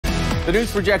The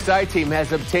News4JAX I-TEAM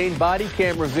has obtained body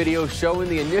camera video showing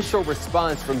the initial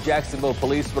response from Jacksonville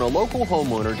police when a local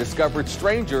homeowner discovered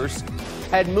strangers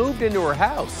had moved into her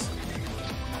house.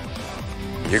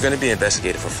 You're going to be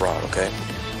investigated for fraud, okay?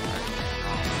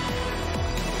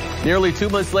 Nearly 2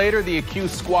 months later, the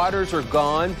accused squatters are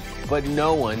gone, but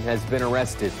no one has been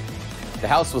arrested. The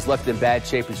house was left in bad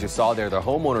shape, as you saw there. The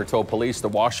homeowner told police the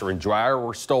washer and dryer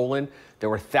were stolen. There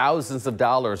were thousands of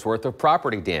dollars worth of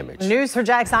property damage.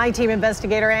 News4JAX I-TEAM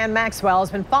investigator Ann Maxwell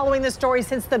has been following this story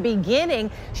since the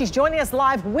beginning. She's joining us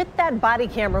live with that body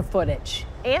camera footage.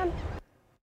 Ann?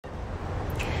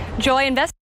 Joy,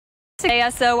 investigators at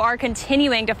JSO are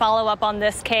continuing to follow up on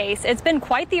this case. It's been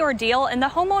quite the ordeal, and the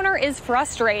homeowner is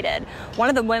frustrated. One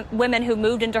of the women who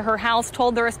moved into her house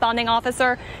told the responding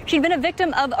officer she'd been a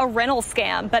victim of a rental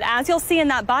scam. But as you'll see in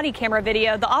that body camera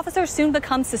video, the officer soon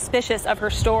becomes suspicious of her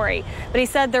story. But he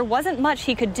said there wasn't much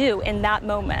he could do in that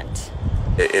moment.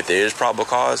 If there is probable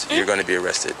cause, you're going to be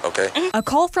arrested, okay? A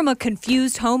call from a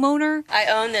confused homeowner. I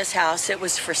own this house. It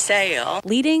was for sale.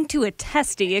 Leading to a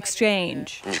testy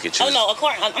exchange. You can choose. Oh, no, of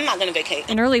course, I'm not going to vacate.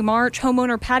 In early March,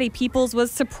 homeowner Patty Peoples was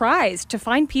surprised to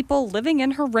find people living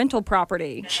in her rental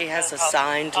property. She has a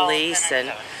signed lease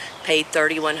and paid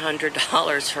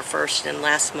 $3,100 for first and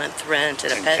last month rent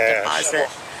and a pet deposit.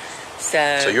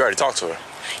 So you already talked to her?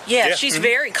 Yeah, she's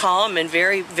very calm and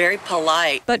very, very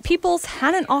polite. But Peoples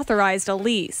hadn't authorized a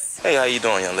lease. Hey, how you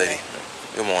doing, young lady?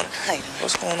 Good morning. Hi.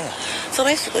 What's going on? So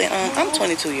basically, I'm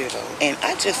 22 years old, and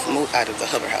I just moved out of the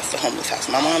Hubbard house, the homeless house.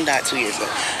 My mom died 2 years ago.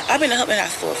 I've been in the Hubbard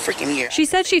house for a freaking year. She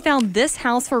said she found this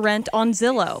house for rent on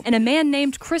Zillow, and a man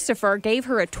named Christopher gave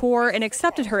her a tour and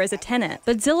accepted her as a tenant.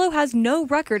 But Zillow has no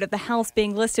record of the house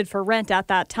being listed for rent at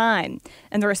that time,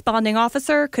 and the responding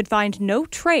officer could find no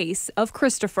trace of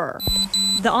Christopher.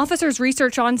 The officer's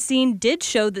research on scene did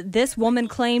show that this woman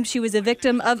claimed she was a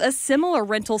victim of a similar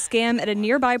rental scam at a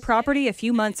nearby property a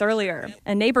few months earlier.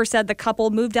 A neighbor said the couple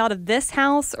moved out of this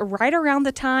house right around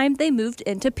the time they moved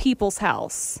into People's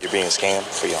house. You're being scammed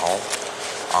for your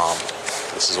home.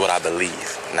 This is what I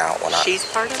believe. Now, She's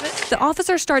part of it? The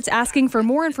officer starts asking for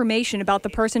more information about the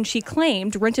person she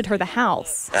claimed rented her the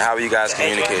house. And how are you guys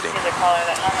communicating?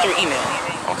 Through email.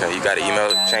 Okay, you got an email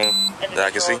chain that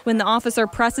I can see? When the officer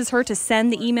presses her to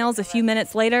send the emails a few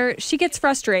minutes later, she gets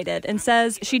frustrated and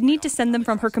says she'd need to send them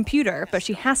from her computer, but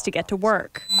she has to get to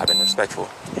work. I've been respectful.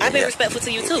 I've been respectful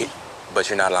to you, too. But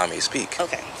you're not allowing me to speak.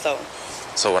 Okay, so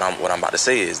what I'm about to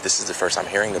say is this is the first I'm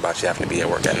hearing about you having to be at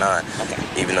work at 9.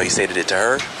 Okay. Even though you stated it to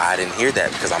her, I didn't hear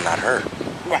that because I'm not her.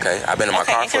 Right. Okay, I've been in my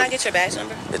car for... Can I get your badge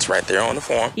number? It's right there on the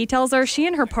form. He tells her she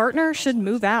and her partner should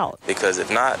move out. Because if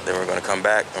not, then we're going to come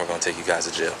back and we're going to take you guys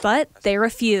to jail. But they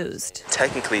refused.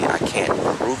 Technically, I can't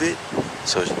prove it,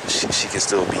 so she can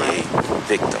still be a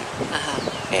victim.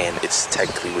 And it's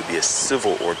technically would be a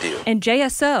civil ordeal. And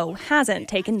JSO hasn't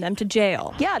taken them to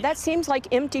jail. Yeah, that seems like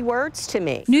empty words to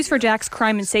me. News4JAX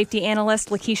crime and safety analyst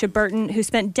Lakeisha Burton, who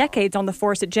spent decades on the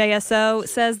force at JSO,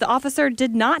 says the officer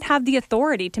did not have the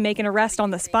authority to make an arrest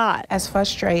on the spot. As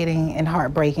frustrating and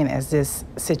heartbreaking as this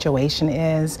situation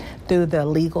is, through the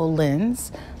legal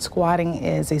lens, squatting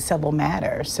is a civil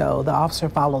matter, so the officer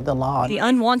followed the law. The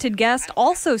unwanted guest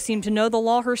also seemed to know the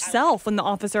law herself when the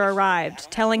officer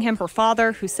arrived, telling him her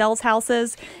father, who sells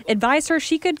houses, advised her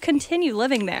she could continue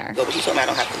living there. But he told me I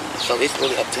don't have to leave, so it's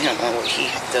really up to him on what he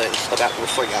does about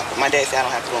before y'all. But my dad said I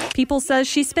don't have to go. People says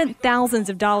she spent thousands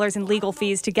of dollars in legal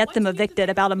fees to get them evicted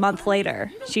about a month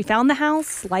later. She found the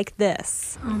house like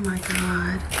this. Oh my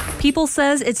God. People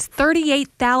says it's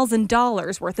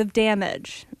 $38,000 worth of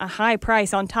damage, a high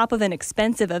price on top of an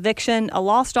expensive eviction, a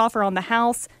lost offer on the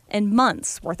house, and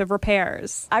months worth of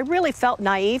repairs. I really felt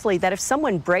naively that if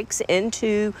someone breaks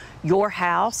into your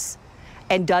house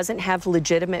and doesn't have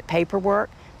legitimate paperwork,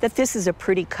 that this is a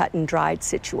pretty cut and dried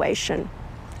situation.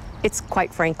 It's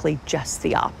quite frankly just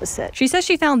the opposite. She says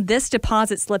she found this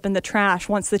deposit slip in the trash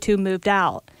once the two moved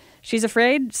out. She's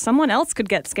afraid someone else could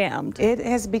get scammed. It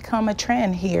has become a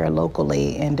trend here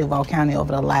locally in Duval County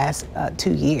over the last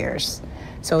 2 years.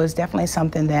 So it's definitely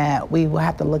something that we will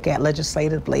have to look at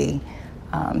legislatively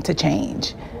to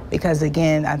change. Because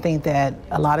again, I think that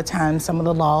a lot of times some of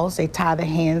the laws, they tie the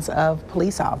hands of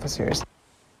police officers.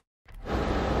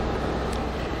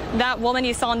 That woman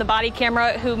you saw on the body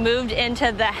camera who moved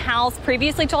into the house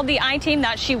previously told the I-TEAM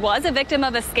that she was a victim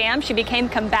of a scam. She became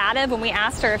combative when we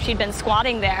asked her if she'd been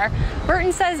squatting there.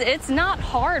 Burton says it's not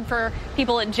hard for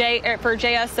people at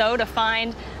JSO to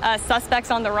find suspects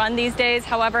on the run these days.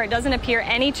 However, it doesn't appear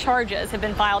any charges have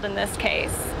been filed in this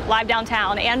case. Live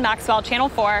downtown, Ann Maxwell, Channel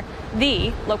 4,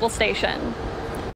 the local station.